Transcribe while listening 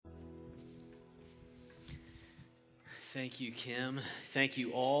Thank you, Kim. Thank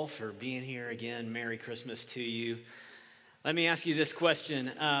you all for being here again. Merry Christmas to you. Let me ask you this question.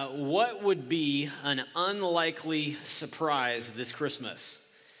 What would be an unlikely surprise this Christmas?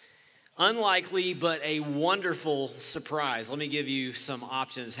 Unlikely, but a wonderful surprise. Let me give you some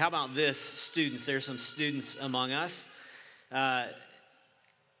options. How about this, students? There's some students among us.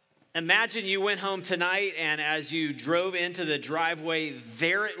 Imagine you went home tonight, and as you drove into the driveway,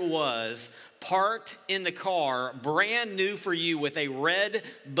 there it was, parked in the car, brand new for you with a red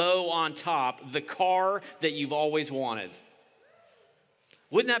bow on top, the car that you've always wanted.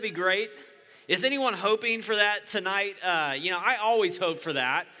 Wouldn't that be great? Is anyone hoping for that tonight? I always hope for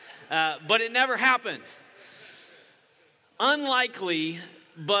that, but it never happened. Unlikely,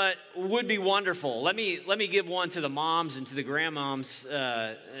 but would be wonderful. Let me give one to the moms and to the grandmoms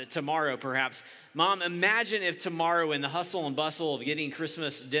tomorrow, perhaps. Mom, imagine if tomorrow in the hustle and bustle of getting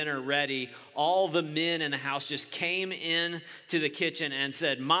Christmas dinner ready, all the men in the house just came in to the kitchen and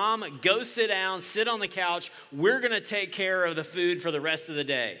said, Mom, go sit down, sit on the couch. We're going to take care of the food for the rest of the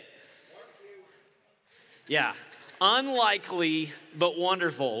day. Yeah. Unlikely, but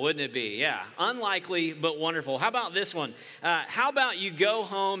wonderful, wouldn't it be? Yeah, unlikely, but wonderful. How about this one? How about you go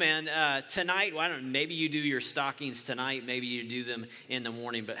home and tonight, well, I don't know, maybe you do your stockings tonight, maybe you do them in the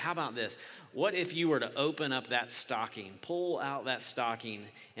morning, but how about this? What if you were to open up that stocking, pull out that stocking,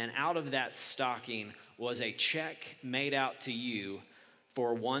 and out of that stocking was a check made out to you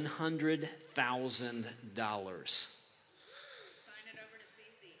for $100,000? Sign it over to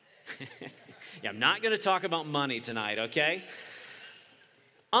Cece. Yeah, I'm not going to talk about money tonight, okay?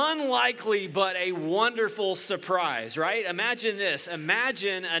 Unlikely, but a wonderful surprise, right? Imagine this.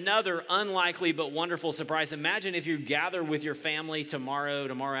 Imagine another unlikely but wonderful surprise. Imagine if you gather with your family tomorrow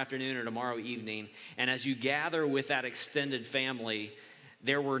afternoon, or tomorrow evening, and as you gather with that extended family,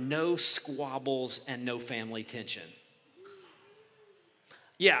 there were no squabbles and no family tension.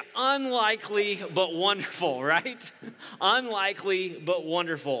 Yeah, unlikely but wonderful, right? Unlikely but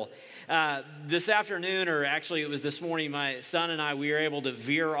wonderful. This afternoon, or actually it was this morning, my son and I, we were able to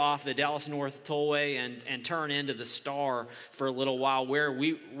veer off the Dallas North Tollway and turn into the Star for a little while, where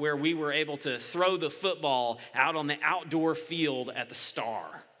we were able to throw the football out on the outdoor field at the Star.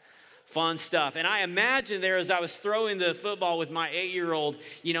 Fun stuff. And I imagine there, as I was throwing the football with my 8-year-old,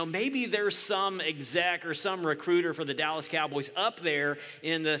 maybe there's some exec or some recruiter for the Dallas Cowboys up there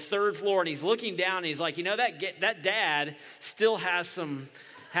in the third floor, and he's looking down and he's like, that dad still has some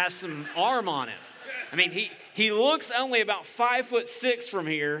arm on him. I mean, he looks only about 5'6" from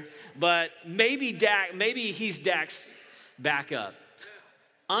here, but maybe he's Dak's backup.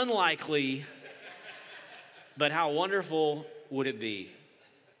 Unlikely, but how wonderful would it be?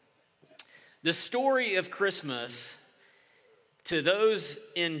 The story of Christmas, to those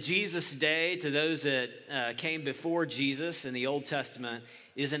in Jesus' day, to those that came before Jesus in the Old Testament,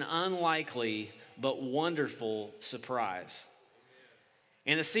 is an unlikely but wonderful surprise.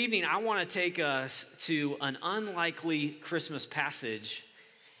 And this evening, I want to take us to an unlikely Christmas passage,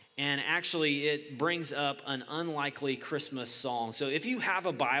 and actually it brings up an unlikely Christmas song. So if you have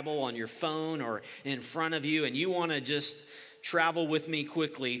a Bible on your phone or in front of you and you want to just travel with me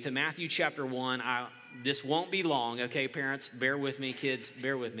quickly to Matthew chapter 1. This won't be long, okay, parents? Bear with me, kids,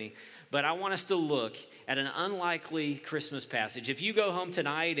 bear with me. But I want us to look at an unlikely Christmas passage. If you go home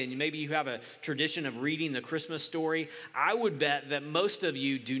tonight and maybe you have a tradition of reading the Christmas story, I would bet that most of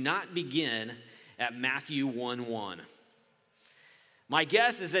you do not begin at Matthew 1:1. My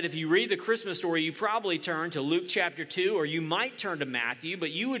guess is that if you read the Christmas story, you probably turn to Luke chapter 2, or you might turn to Matthew,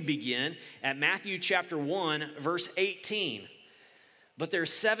 but you would begin at Matthew chapter 1, verse 18. But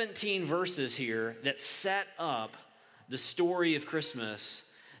there's 17 verses here that set up the story of Christmas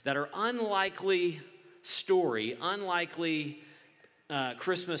that are unlikely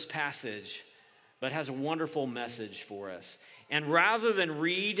Christmas passage, but has a wonderful message for us. And rather than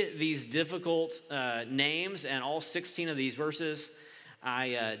read these difficult names and all 16 of these verses,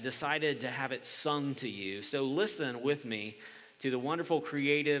 I decided to have it sung to you. So listen with me to the wonderful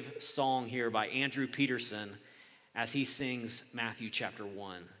creative song here by Andrew Peterson as he sings Matthew chapter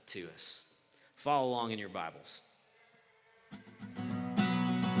 1 to us. Follow along in your Bibles.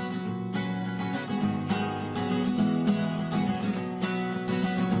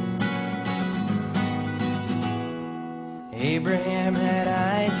 Abraham had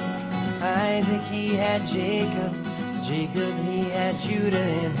Isaac he had Jacob he had Judah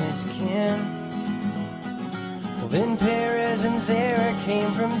in his kin. Well, then Perez and Zerah came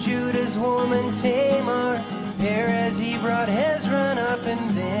from Judah's woman Tamar. Perez he brought Hezron up,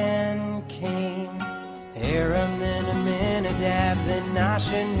 and then came Aram, then Amminadab, then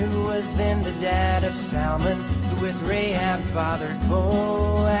Nahshon, who was then the dad of Salmon, who with Rahab fathered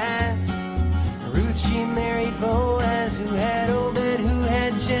Boaz. Ruth, she married Boaz, who had Obed, who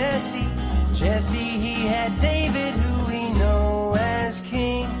had Jesse. Jesse, he had David, who we know as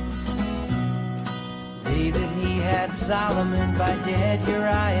king. David, he had Solomon by dead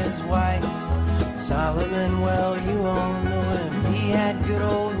Uriah's wife. Solomon, well, you all know him. He had good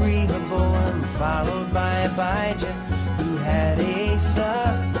old Rehoboam, followed by Abijah, who had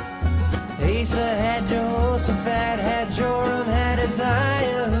Asa. Asa had Jehoshaphat, had Joram, had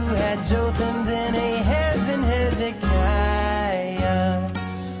Uzziah, who had Jotham, then Ahaz, then Hezekiah.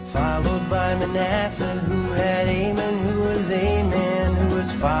 Followed by Manasseh, who had Amon, who was a man, who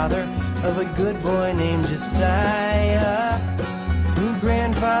was father of a good boy named Josiah, who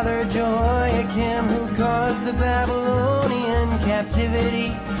grandfathered Jehoiakim, who caused the Babylonian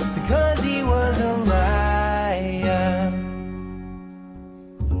captivity because he was a liar.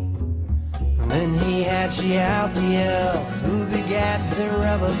 Then he had Shealtiel, who begat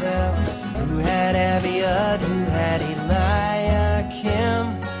Zerubbabel, who had Abiud, who had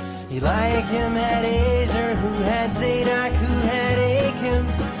Eliakim. Eliakim had Azer, who had Zadok, who had Achim.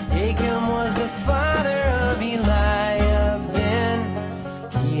 Achim was the father of Eliab. Then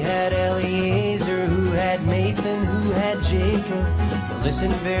he had Eliezer, who had Mathan, who had Jacob. Now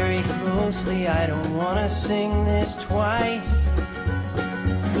listen very closely, I don't want to sing this twice.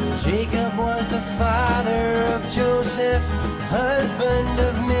 Jacob was the father of Joseph, husband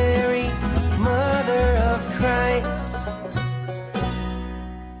of Mary, mother of Christ.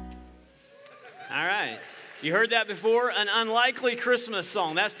 All right. You heard that before? An unlikely Christmas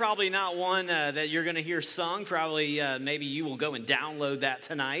song. That's probably not one that you're going to hear sung. Probably maybe you will go and download that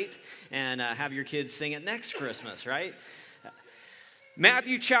tonight and have your kids sing it next Christmas, right?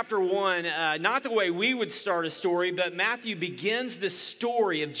 Matthew chapter 1, not the way we would start a story, but Matthew begins this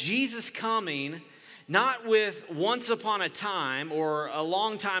story of Jesus coming, not with once upon a time or a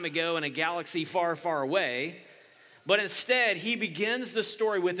long time ago in a galaxy far, far away, but instead he begins the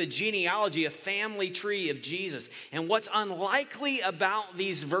story with a genealogy, a family tree of Jesus. And what's unlikely about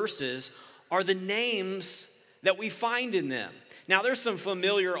these verses are the names that we find in them. Now, there's some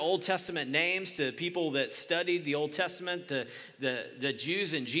familiar Old Testament names to people that studied the Old Testament. The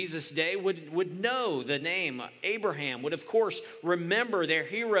Jews in Jesus' day would know the name. Abraham would, of course, remember their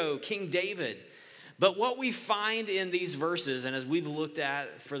hero, King David. But what we find in these verses, and as we've looked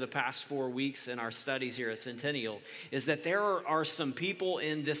at for the past 4 weeks in our studies here at Centennial, is that there are some people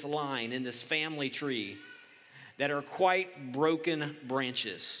in this line, in this family tree, that are quite broken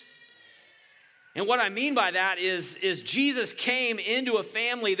branches. And what I mean by that is Jesus came into a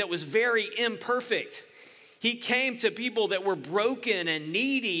family that was very imperfect. He came to people that were broken and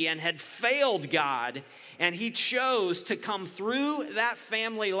needy and had failed God, and he chose to come through that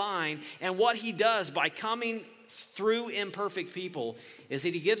family line. And what he does by coming through imperfect people is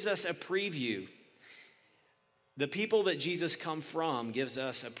that he gives us a preview. The people that Jesus come from gives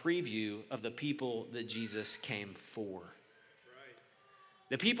us a preview of the people that Jesus came for.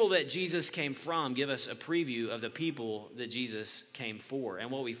 The people that Jesus came from give us a preview of the people that Jesus came for. And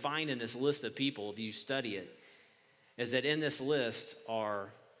what we find in this list of people, if you study it, is that in this list are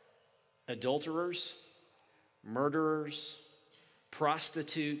adulterers, murderers,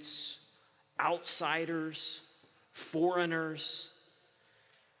 prostitutes, outsiders, foreigners,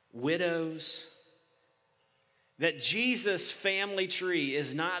 widows. That Jesus' family tree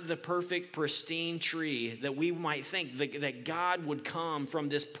is not the perfect, pristine tree that we might think that God would come from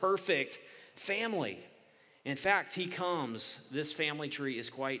this perfect family. In fact, this family tree is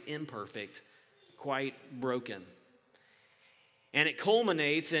quite imperfect, quite broken. And it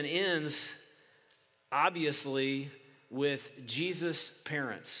culminates and ends, obviously, with Jesus'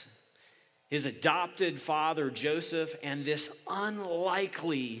 parents. His adopted father, Joseph, and this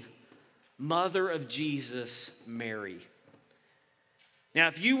unlikely mother of Jesus, Mary. Now,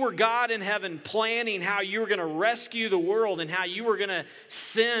 if you were God in heaven planning how you were going to rescue the world and how you were going to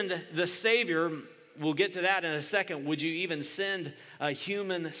send the Savior, we'll get to that in a second. Would you even send a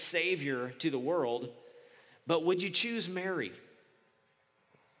human Savior to the world? But would you choose Mary?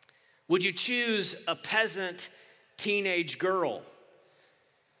 Would you choose a peasant teenage girl?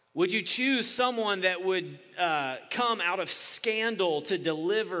 Would you choose someone that would come out of scandal to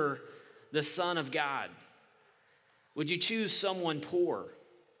deliver the Son of God? Would you choose someone poor?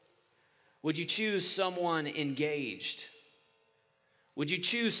 Would you choose someone engaged? Would you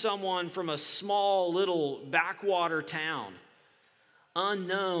choose someone from a small little backwater town,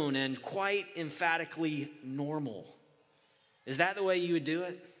 unknown and quite emphatically normal? Is that the way you would do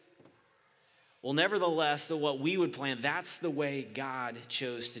it? Well, nevertheless, what we would plan, that's the way God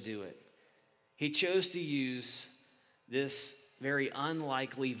chose to do it. He chose to use this very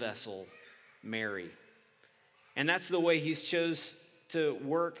unlikely vessel, Mary. And that's the way he's chose to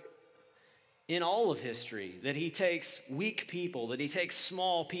work in all of history, that he takes weak people, that he takes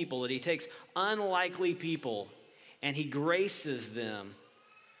small people, that he takes unlikely people, and he graces them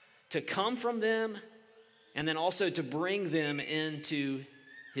to come from them and then also to bring them into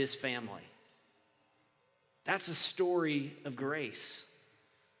his family. That's a story of grace.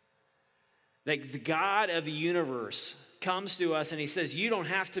 That the God of the universe comes to us and he says, you don't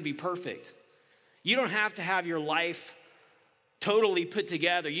have to be perfect. You don't have to have your life totally put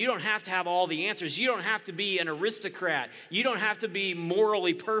together. You don't have to have all the answers. You don't have to be an aristocrat. You don't have to be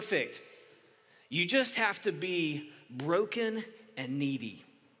morally perfect. You just have to be broken and needy.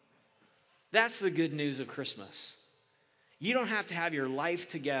 That's the good news of Christmas. You don't have to have your life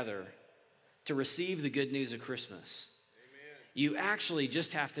together to receive the good news of Christmas. Amen. You actually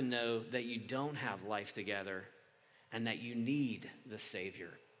just have to know that you don't have life together and that you need the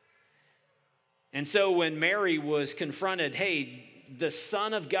Savior. And so when Mary was confronted, hey, the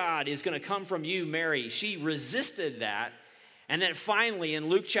Son of God is going to come from you, Mary, she resisted that. And then finally, in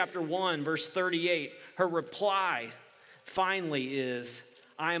Luke chapter 1, verse 38, her reply finally is,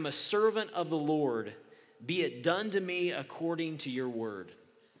 I am a servant of the Lord. Be it done to me according to your word.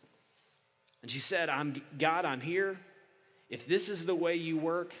 And she said, God, I'm here. If this is the way you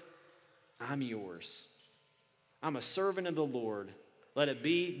work, I'm yours. I'm a servant of the Lord. Let it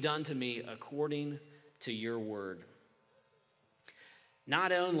be done to me according to your word.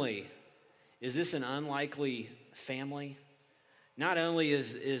 Not only is this an unlikely family, not only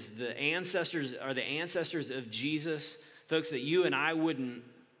is the ancestors of Jesus folks that you and I wouldn't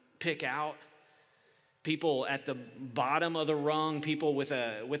pick out, people at the bottom of the rung, people with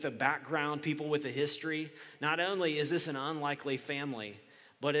a background, people with a history. Not only is this an unlikely family,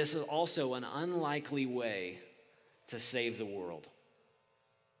 but it's also an unlikely way to save the world.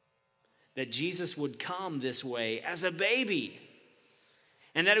 That Jesus would come this way as a baby,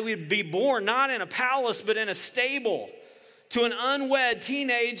 and that he would be born not in a palace, but in a stable to an unwed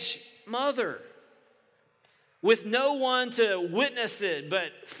teenage mother, with no one to witness it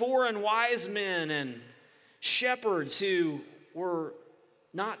but foreign wise men and shepherds who were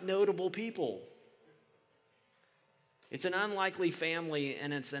not notable people. It's an unlikely family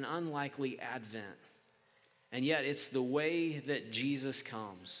and it's an unlikely advent. And yet it's the way that Jesus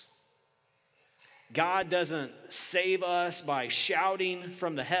comes. God doesn't save us by shouting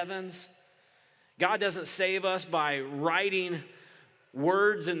from the heavens. God doesn't save us by writing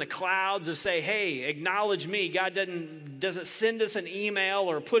words in the clouds of say, hey, acknowledge me. God doesn't send us an email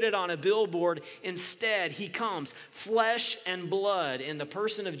or put it on a billboard. Instead, he comes flesh and blood in the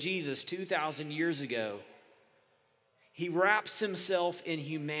person of Jesus 2,000 years ago. He wraps himself in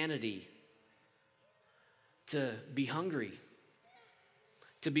humanity to be hungry,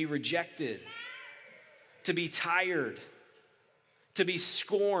 to be rejected, to be tired, to be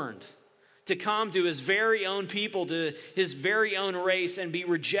scorned, to come to his very own people, to his very own race, and be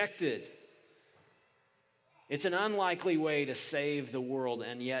rejected. It's an unlikely way to save the world,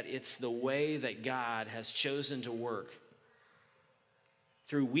 and yet it's the way that God has chosen to work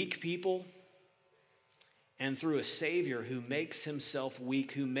through weak people and through a Savior who makes himself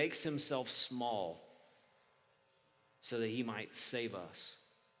weak, who makes himself small, so that he might save us.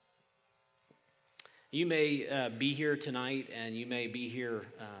 You may be here tonight, and you may be here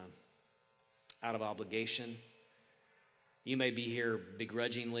out of obligation. You may be here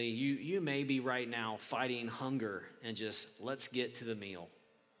begrudgingly. You may be right now fighting hunger and just, let's get to the meal.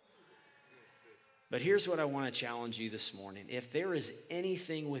 But here's what I want to challenge you this morning. If there is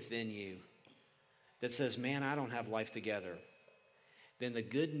anything within you that says, man, I don't have life together, then the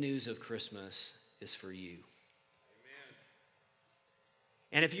good news of Christmas is for you.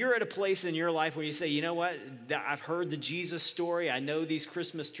 And if you're at a place in your life where you say, you know what, I've heard the Jesus story, I know these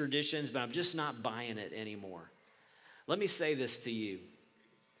Christmas traditions, but I'm just not buying it anymore. Let me say this to you.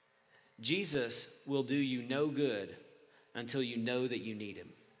 Jesus will do you no good until you know that you need him.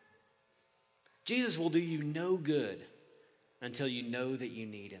 Jesus will do you no good until you know that you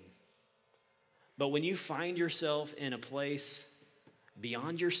need him. But when you find yourself in a place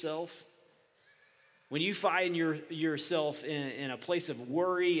beyond yourself, when you find yourself in a place of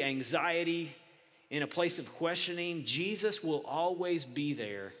worry, anxiety, in a place of questioning, Jesus will always be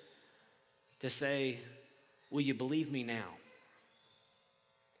there to say, will you believe me now?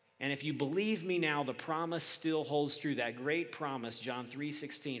 And if you believe me now, the promise still holds true. That great promise, John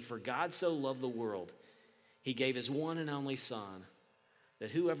 3:16, for God so loved the world, he gave his one and only Son,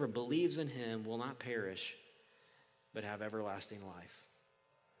 that whoever believes in him will not perish, but have everlasting life.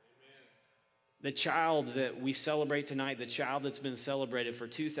 Amen. The child that we celebrate tonight, the child that's been celebrated for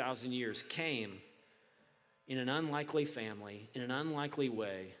 2,000 years, came in an unlikely family, in an unlikely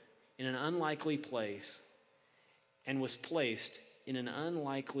way, in an unlikely place, and was placed in an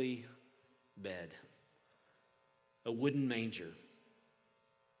unlikely bed, a wooden manger.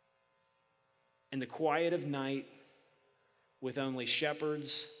 In the quiet of night, with only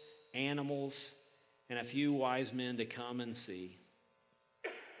shepherds, animals, and a few wise men to come and see.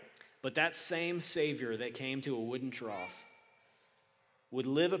 But that same Savior that came to a wooden trough would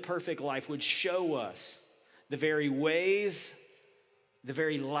live a perfect life, would show us the very ways, the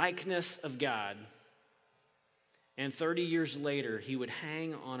very likeness of God. And 30 years later, he would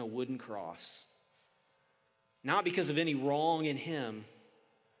hang on a wooden cross. Not because of any wrong in him,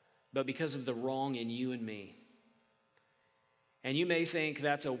 but because of the wrong in you and me. And you may think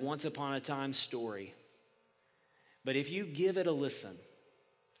that's a once upon a time story. But if you give it a listen,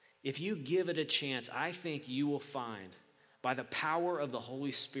 if you give it a chance, I think you will find, by the power of the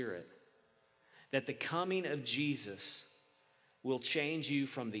Holy Spirit, that the coming of Jesus will change you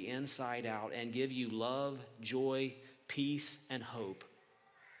from the inside out and give you love, joy, peace, and hope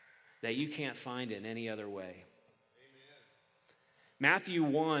that you can't find in any other way. Amen. Matthew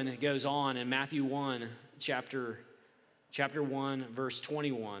 1 goes on, in Matthew 1, chapter 1, verse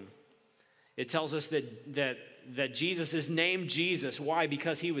 21, it tells us that Jesus is named Jesus. Why?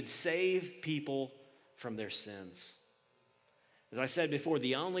 Because he would save people from their sins. As I said before,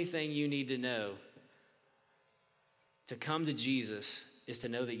 the only thing you need to know to come to Jesus is to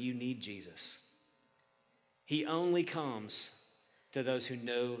know that you need Jesus. He only comes to those who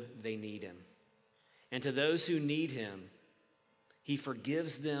know they need him. And to those who need him, he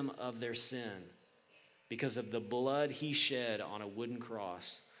forgives them of their sin because of the blood he shed on a wooden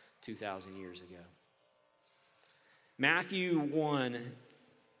cross 2,000 years ago. Matthew 1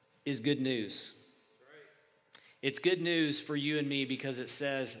 is good news. It's good news for you and me because it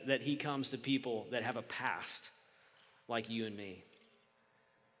says that he comes to people that have a past like you and me.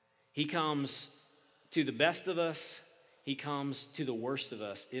 He comes to the best of us. He comes to the worst of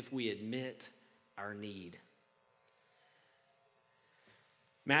us if we admit our need.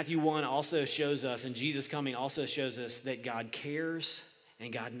 Matthew 1 also shows us, and Jesus coming also shows us, that God cares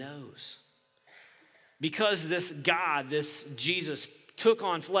and God knows. Because this God, this Jesus, took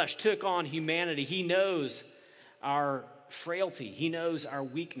on flesh, took on humanity, he knows our frailty. He knows our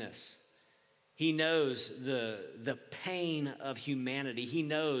weakness. He knows the pain of humanity. He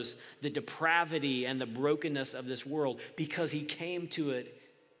knows the depravity and the brokenness of this world because he came to it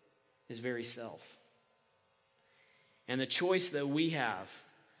his very self. And the choice that we have,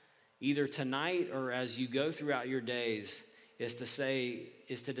 either tonight or as you go throughout your days, is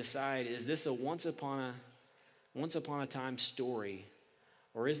to decide, is this a once upon a time story,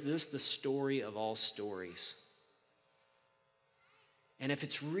 or is this the story of all stories? And if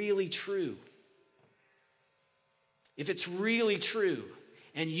it's really true,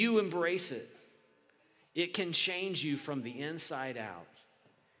 and you embrace it, it can change you from the inside out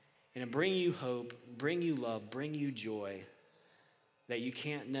and bring you hope, bring you love, bring you joy that you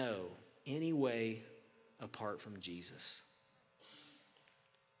can't know any way apart from Jesus.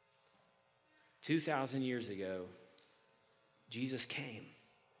 2,000 years ago, Jesus came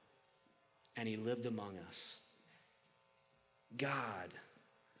and he lived among us. God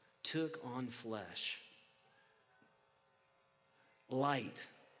took on flesh. Light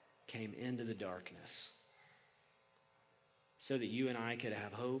came into the darkness so that you and I could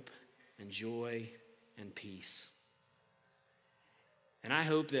have hope and joy and peace. And I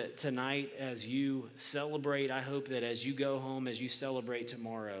hope that tonight as you celebrate, I hope that as you go home, as you celebrate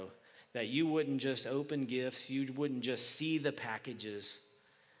tomorrow, that you wouldn't just open gifts, you wouldn't just see the packages,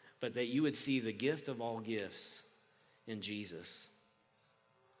 but that you would see the gift of all gifts in Jesus.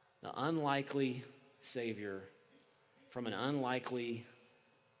 The unlikely Savior from an unlikely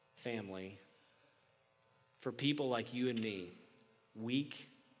family for people like you and me, weak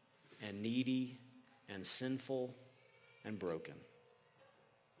and needy and sinful and broken.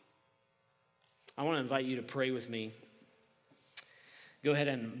 I want to invite you to pray with me. Go ahead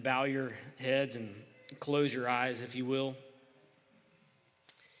and bow your heads and close your eyes, if you will.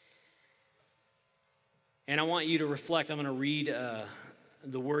 And I want you to reflect. I'm going to read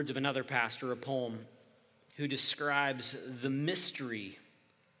the words of another pastor, a poem, who describes the mystery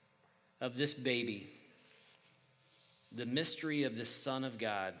of this baby, the mystery of this Son of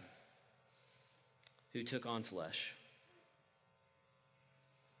God who took on flesh.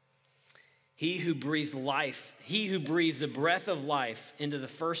 He who breathed the breath of life into the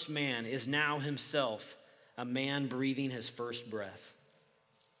first man is now himself a man breathing his first breath.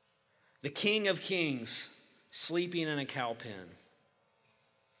 The King of Kings sleeping in a cow pen.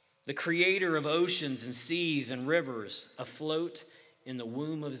 The creator of oceans and seas and rivers afloat in the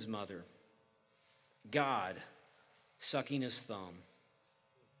womb of his mother. God sucking his thumb.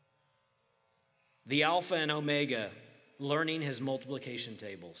 The Alpha and Omega learning his multiplication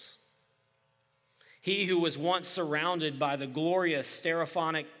tables. He who was once surrounded by the glorious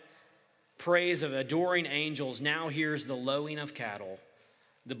stereophonic praise of adoring angels now hears the lowing of cattle,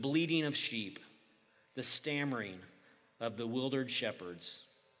 the bleating of sheep, the stammering of bewildered shepherds.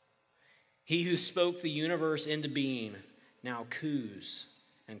 He who spoke the universe into being now coos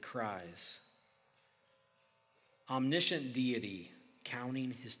and cries. Omniscient deity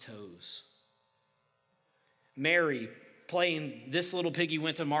counting his toes. Mary playing This Little Piggy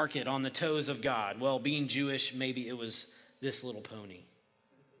Went to Market on the toes of God. Well, being Jewish, maybe it was This Little Pony.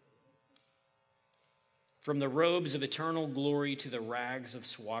 From the robes of eternal glory to the rags of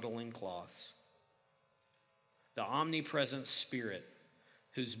swaddling cloths. The omnipresent Spirit,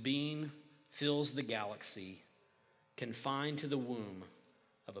 whose being fills the galaxy, confined to the womb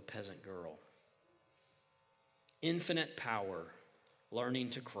of a peasant girl. Infinite power, learning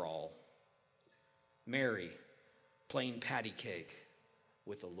to crawl. Mary, playing patty cake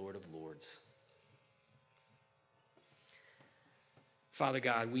with the Lord of Lords. Father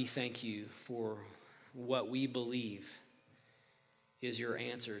God, we thank you for what we believe is your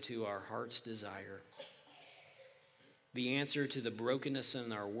answer to our heart's desire. The answer to the brokenness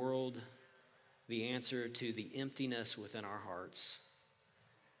in our world, the answer to the emptiness within our hearts,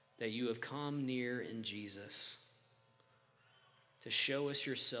 that you have come near in Jesus to show us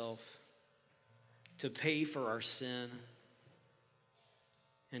yourself, to pay for our sin,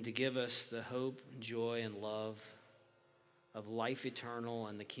 and to give us the hope, joy, and love of life eternal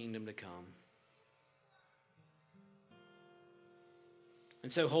and the kingdom to come.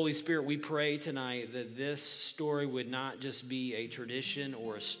 And so, Holy Spirit, we pray tonight that this story would not just be a tradition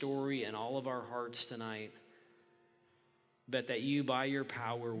or a story in all of our hearts tonight, but that you, by your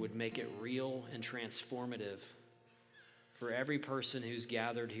power, would make it real and transformative for every person who's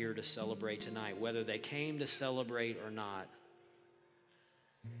gathered here to celebrate tonight, whether they came to celebrate or not.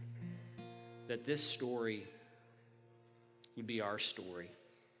 That this story would be our story.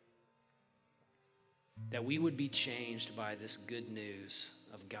 That we would be changed by this good news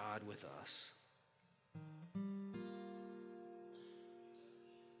of God with us.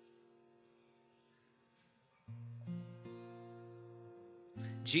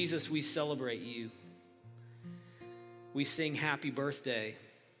 Jesus, we celebrate you. We sing happy birthday.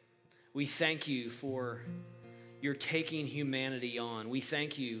 We thank you for your taking humanity on. We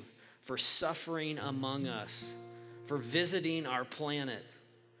thank you for suffering among us, for visiting our planet,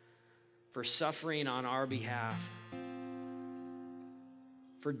 for suffering on our behalf,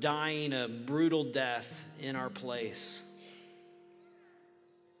 for dying a brutal death in our place,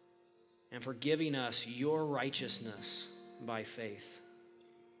 and for giving us your righteousness by faith.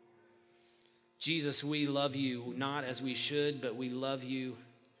 Jesus, we love you, not as we should, but we love you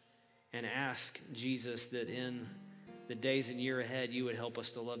and ask, Jesus, that in the days and year ahead, you would help us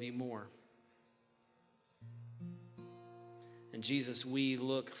to love you more. And Jesus, we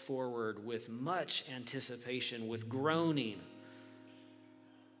look forward with much anticipation, with groaning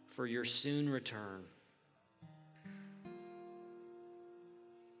for your soon return.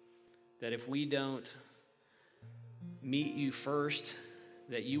 That if we don't meet you first,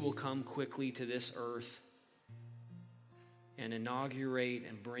 that you will come quickly to this earth and inaugurate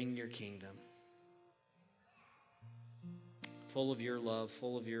and bring your kingdom. Full of your love,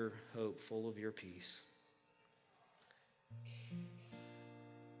 full of your hope, full of your peace.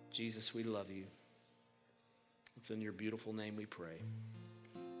 Jesus, we love you. It's in your beautiful name we pray.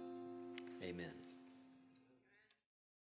 Amen.